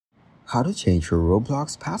How to change your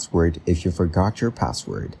Roblox password if you forgot your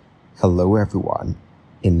password. Hello everyone.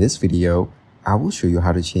 In this video, I will show you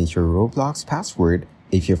how to change your Roblox password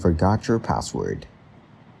if you forgot your password.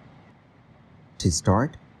 To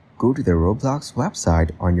start, go to the Roblox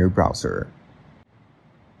website on your browser.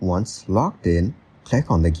 Once logged in,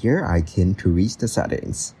 click on the gear icon to reach the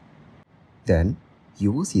settings. Then,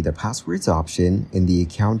 you will see the passwords option in the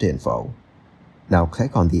account info. Now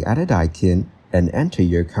click on the edit icon and enter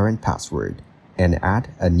your current password and add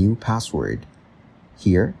a new password.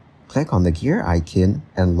 Here, click on the gear icon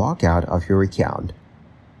and log out of your account.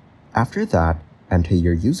 After that, enter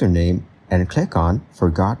your username and click on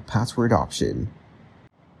Forgot Password option.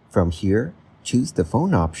 From here, choose the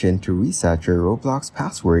phone option to reset your Roblox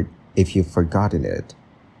password if you've forgotten it.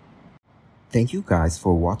 Thank you guys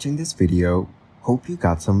for watching this video. Hope you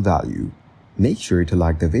got some value. Make sure to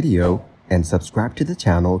like the video and subscribe to the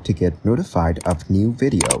channel to get notified of new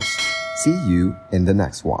videos. See you in the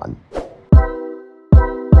next one.